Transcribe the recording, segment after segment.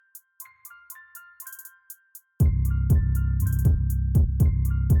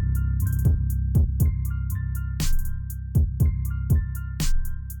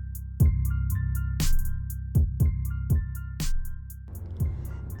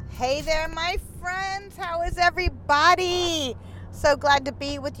Hey there, my friends. How is everybody? So glad to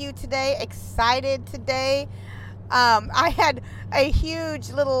be with you today. Excited today. I had a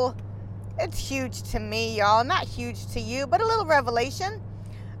huge little, it's huge to me, y'all. Not huge to you, but a little revelation.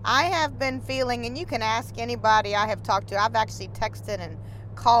 I have been feeling, and you can ask anybody I have talked to. I've actually texted and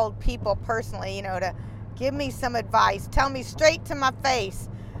called people personally, to give me some advice. Tell me straight to my face,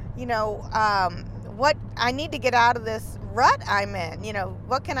 what I need to get out of this rut I'm in.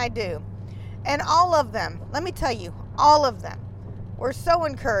 What can I do? And all of them, let me tell you, all of them were so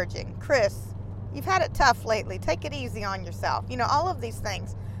encouraging. Chris, you've had it tough lately. Take it easy on yourself. All of these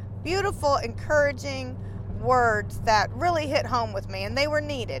things. Beautiful, encouraging words that really hit home with me, and they were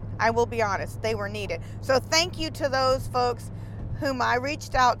needed. I will be honest, they were needed. So thank you to those folks whom I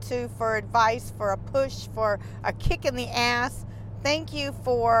reached out to for advice, for a push, for a kick in the ass. Thank you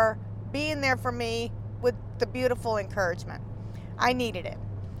for being there for me with the beautiful encouragement. I needed it.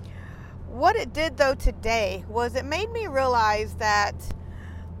 What it did though today was it made me realize that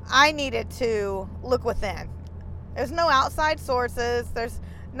I needed to look within. There's no outside sources. There's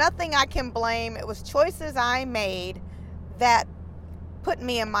nothing I can blame. It was choices I made that put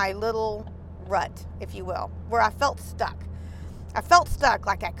me in my little rut, if you will, where I felt stuck. I felt stuck,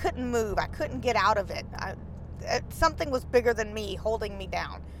 like I couldn't move. I couldn't get out of it. Something was bigger than me holding me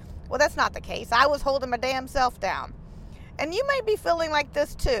down. Well, that's not the case. I was holding my damn self down. And you may be feeling like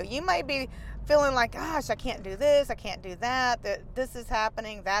this too. You may be feeling like, gosh, I can't do this. I can't do that. This is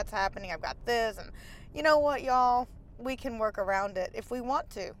happening. That's happening. I've got this. And you know what, y'all? We can work around it if we want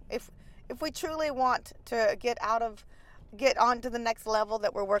to. If we truly want to get on to the next level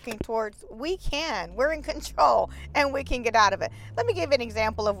that we're working towards, we can. We're in control and we can get out of it. Let me give you an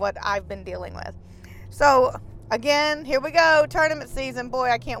example of what I've been dealing with. So again, here we go. Tournament season. Boy,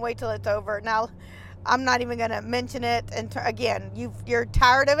 I can't wait till it's over. Now, I'm not even going to mention it. And again, you're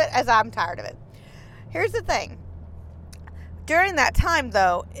tired of it as I'm tired of it. Here's the thing. During that time,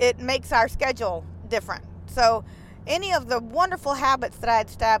 though, it makes our schedule different. So any of the wonderful habits that I had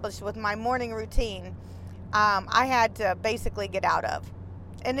established with my morning routine, I had to basically get out of.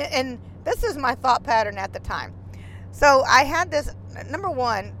 And this is my thought pattern at the time. So I had this, number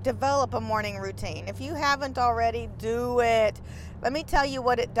one, develop a morning routine. If you haven't already, do it. Let me tell you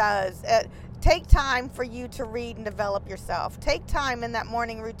what it does. Take time for you to read and develop yourself. Take time in that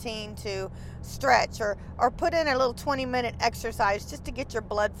morning routine to stretch or put in a little 20-minute exercise just to get your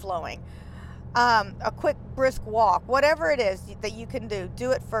blood flowing. A quick brisk walk, whatever it is that you can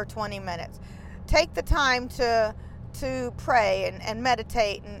do it for 20 minutes. Take the time to pray and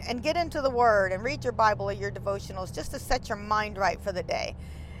meditate and get into the Word and read your Bible or your devotionals just to set your mind right for the day.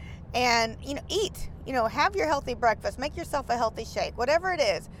 And, eat, have your healthy breakfast, make yourself a healthy shake, whatever it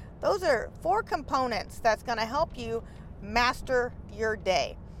is. Those are 4 components that's going to help you master your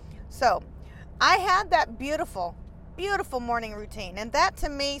day. So I had that beautiful morning routine, and that to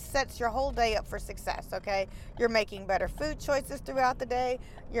me sets your whole day up for success. Okay, you're making better food choices throughout the day.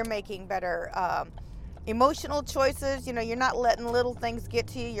 You're making better emotional choices. You're not letting little things get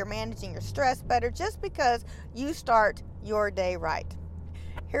to you. You're managing your stress better just because you start your day right.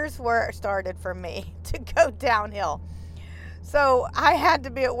 Here's where it started for me to go downhill. So I had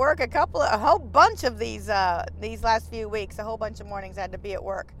to be at work a whole bunch of these last few weeks. A whole bunch of mornings I had to be at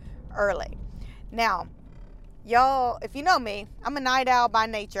work early. Now, y'all, if you know me, I'm a night owl by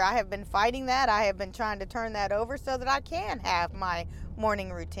nature. I have been fighting that. I have been trying to turn that over so that I can have my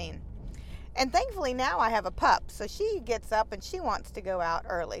morning routine. And thankfully now I have a pup, so she gets up and she wants to go out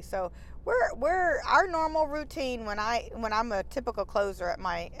early. So we're our normal routine when I'm a typical closer at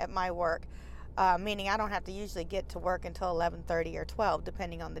my work, meaning I don't have to usually get to work until 11:30 or 12,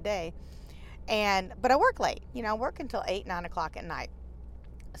 depending on the day. But I work late. I work until 8, 9 o'clock at night.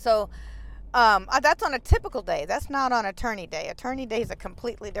 So that's on a typical day. That's not on attorney day. Attorney day is a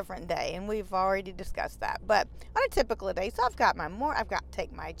completely different day, and we've already discussed that. But on a typical day, so I've got to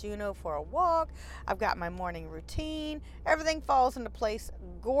take my Juno for a walk. I've got my morning routine. Everything falls into place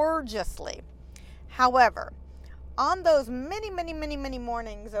gorgeously. However, on those many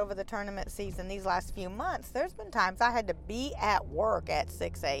mornings over the tournament season, these last few months, there's been times I had to be at work at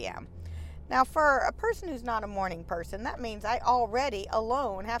 6 a.m. Now, for a person who's not a morning person, that means I already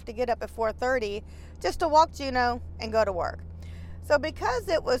alone have to get up at 4:30 just to walk Juno and go to work. So because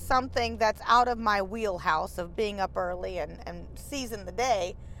it was something that's out of my wheelhouse of being up early and seizing the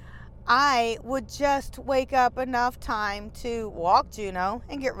day, I would just wake up enough time to walk Juno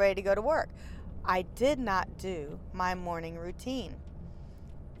and get ready to go to work. I did not do my morning routine.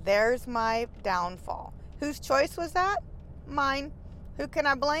 There's my downfall. Whose choice was that? Mine. Who can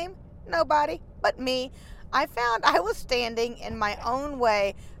I blame? Nobody but me. I found I was standing in my own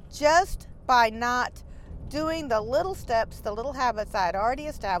way, just by not doing the little steps, the little habits I had already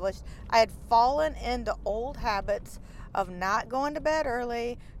established. I had fallen into old habits of not going to bed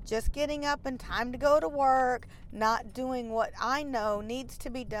early, just getting up in time to go to work, not doing what I know needs to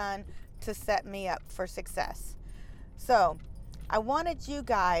be done to set me up for success. So I wanted you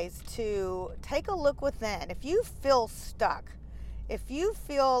guys to take a look within. If you feel stuck, if you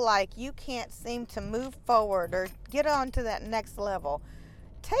feel like you can't seem to move forward or get on to that next level,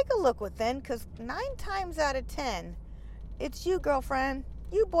 take a look within, because 9 times out of 10, it's you, girlfriend,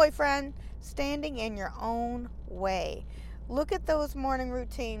 you, boyfriend, standing in your own way. Look at those morning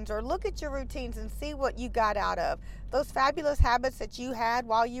routines, or look at your routines and see what you got out of those fabulous habits that you had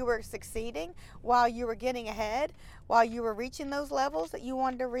while you were succeeding, while you were getting ahead, while you were reaching those levels that you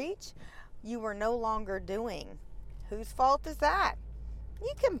wanted to reach. You were no longer doing. Whose fault is that?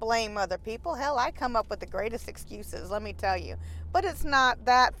 You can blame other people. Hell, I come up with the greatest excuses, let me tell you. But it's not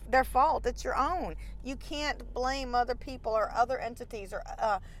that their fault. It's your own. You can't blame other people or other entities or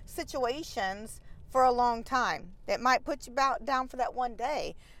situations for a long time. It might put you down for that one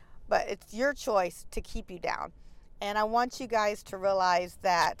day, but it's your choice to keep you down. And I want you guys to realize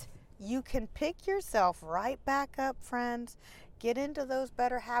that you can pick yourself right back up, friends. Get into those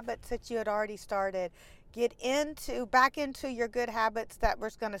better habits that you had already started. Get back into your good habits that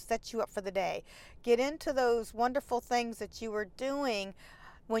were going to set you up for the day. Get into those wonderful things that you were doing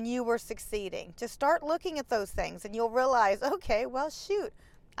when you were succeeding. Just start looking at those things and you'll realize, okay, well, shoot,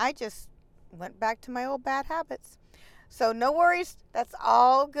 I just went back to my old bad habits. So no worries, that's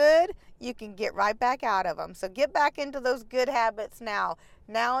all good. You can get right back out of them. So get back into those good habits now.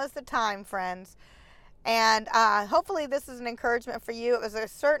 Now is the time, friends. And hopefully this is an encouragement for you. It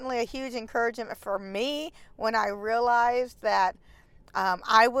was certainly a huge encouragement for me when I realized that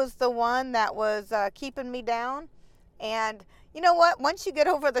I was the one that was keeping me down. And you know what? Once you get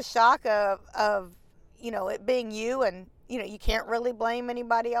over the shock of it being you, and you can't really blame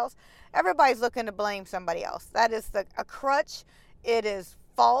anybody else. Everybody's looking to blame somebody else. That is a crutch. It is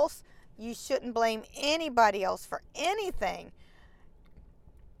false. You shouldn't blame anybody else for anything.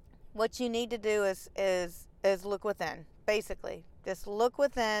 What you need to do is look within. Basically, just look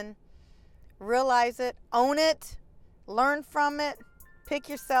within, realize it, own it, learn from it, pick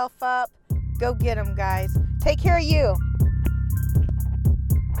yourself up, go get them, guys. Take care of you.